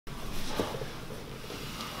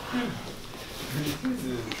It's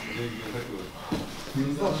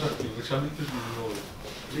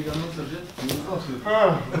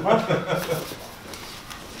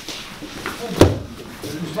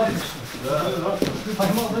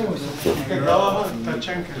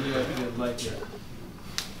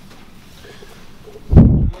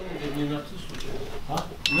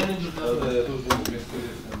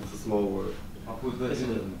a small word.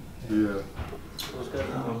 Yeah.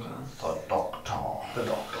 The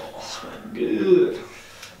doctor. Good.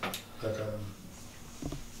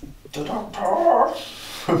 The doctor.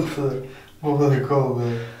 What were they called?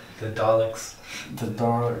 The Daleks. The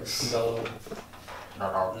Daleks.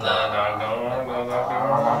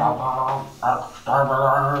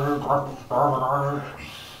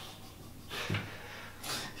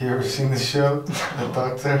 You ever seen the show, The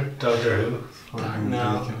Doctor? Doctor Who? Fucking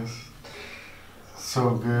No. ridiculous.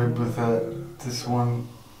 So good with that. This one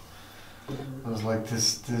was like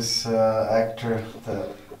this actor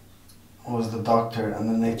that was the Doctor, and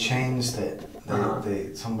then they changed it.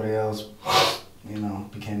 They somebody else,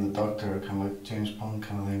 became the Doctor, kind of like James Bond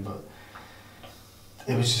kind of thing, but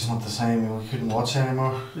it was just not the same. We couldn't watch it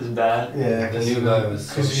anymore. It was bad. Yeah, The new guy was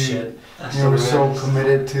so shit. You were so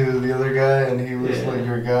committed to the other guy, and he was like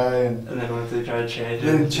your guy, and then once they tried to change it,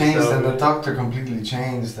 then it changed, and the Doctor completely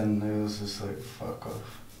changed, and it was just like fuck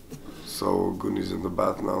off. So Gunnar's in the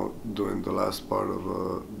bath now, doing the last part of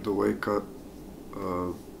the weight cut.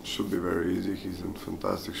 Should be very easy. He's in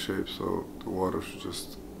fantastic shape, so the water should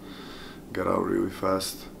just get out really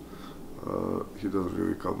fast. He doesn't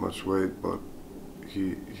really cut much weight, but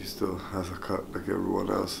he still has a cut like everyone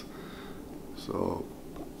else. So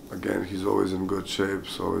again, he's always in good shape,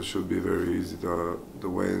 so it should be very easy. The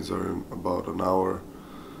weigh-ins are in about an hour,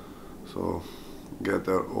 so get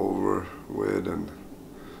that over with and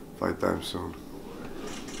fight time soon.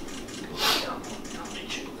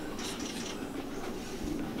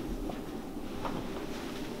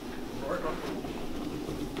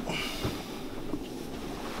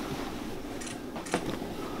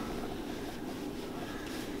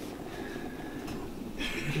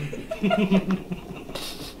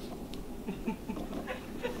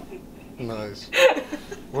 Nice.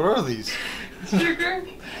 What are these? Sugar?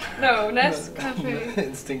 No, Nescafe.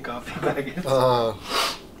 Instant coffee packets.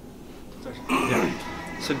 Yeah.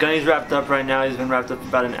 So Gunny's wrapped up right now. He's been wrapped up for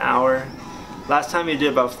about an hour. Last time he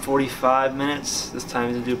did about 45 minutes. This time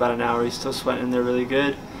he's gonna do about an hour. He's still sweating in there really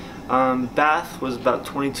good. Bath was about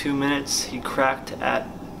 22 minutes. He cracked at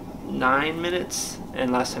 9 minutes,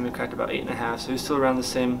 and last time he cracked about 8.5. So he's still around the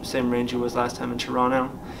same range he was last time in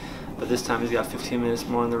Toronto. But this time he's got 15 minutes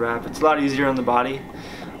more on the wrap. It's a lot easier on the body,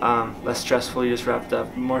 less stressful. He just wrapped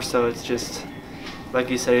up. More so, it's just like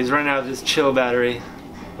you said, he's running out of this chill battery,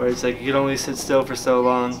 where it's like you can only sit still for so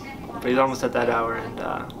long. But he's almost at that hour, and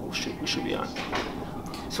we should be on.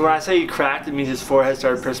 So when I say he cracked, it means his forehead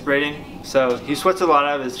started perspirating. So he sweats a lot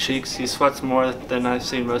out of his cheeks. He sweats more than I've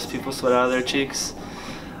seen most people sweat out of their cheeks.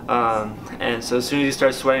 And so as soon as he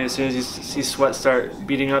starts sweating, as soon as you see sweat start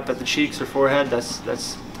beating up at the cheeks or forehead,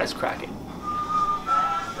 that's cracking.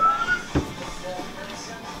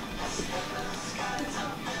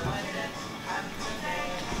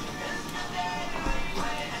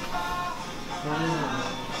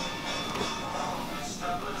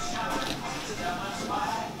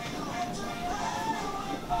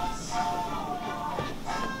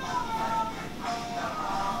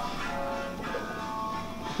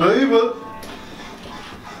 Hey, but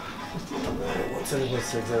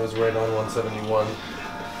 176, I was right on 171.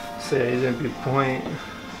 So yeah, he's in a good point.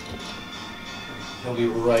 He'll be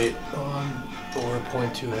right on or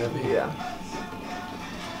 0.2 heavy. Yeah.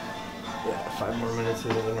 Yeah, 5 more minutes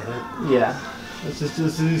isn't gonna hurt. Yeah. Let's just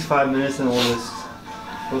do these 5 minutes and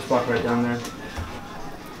we'll walk right down there.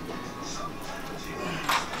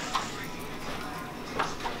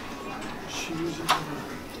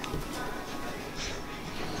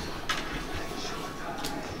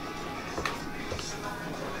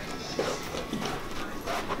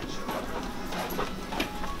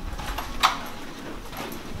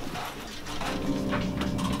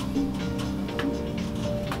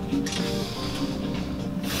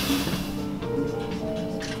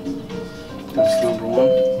 That's number one.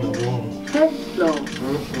 Head slow.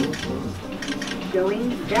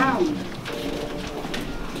 Going down.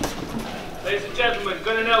 Ladies and gentlemen,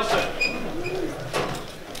 Gunnar Nelson.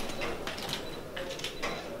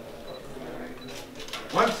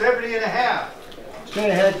 $170.5. Straight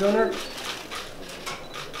ahead, Gunnar.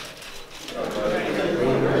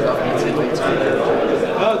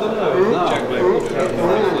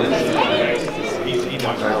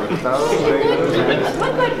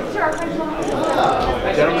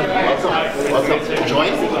 Gentlemen,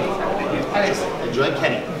 enjoying? Enjoying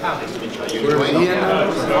Kenny. Nice to meet you. Are you enjoying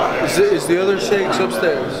it? Is the other shakes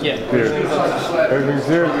upstairs? Here. Everything's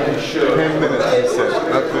here. 10 minutes, he said.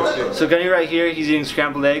 Not 15. So Gunny right here, he's eating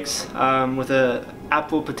scrambled eggs with a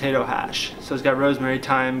apple potato hash. So it's got rosemary,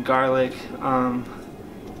 thyme, garlic,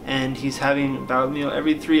 and he's having about a meal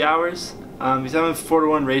every 3 hours. He's having a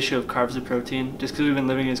 4-to-1 ratio of carbs to protein. Just because we've been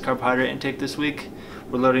limiting his carbohydrate intake this week,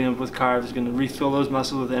 we're loading him with carbs. He's going to refill those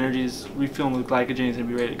muscles with energies, refill him with glycogen. He's going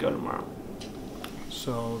to be ready to go tomorrow.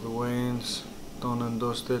 So the weigh-ins done and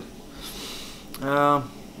dusted.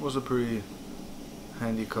 Was a pretty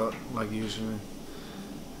handy cut, like usually.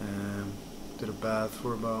 Did a bath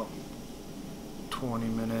for about 20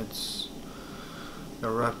 minutes.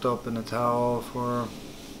 Got wrapped up in a towel for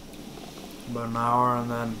about an hour, and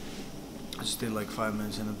then I just did like 5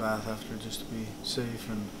 minutes in the bath after, just to be safe,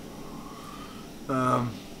 and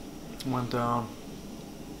went down,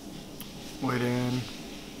 weighed in,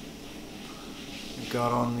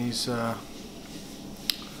 got on these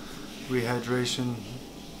rehydration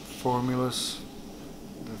formulas,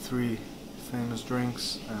 the 3 famous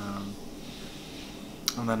drinks,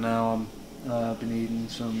 and then now I've been eating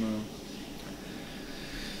some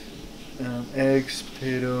eggs,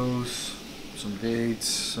 potatoes, some dates,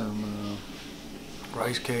 some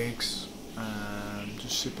rice cakes, and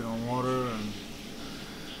just sipping on water and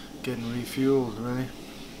getting refueled, really.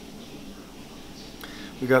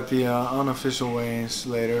 We got the unofficial weigh-ins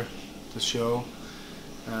later, the show,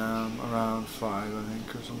 around 5 I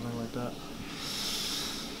think, or something like that.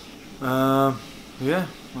 Yeah,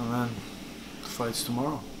 and then the fight's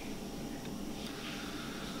tomorrow.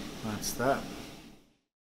 That's that.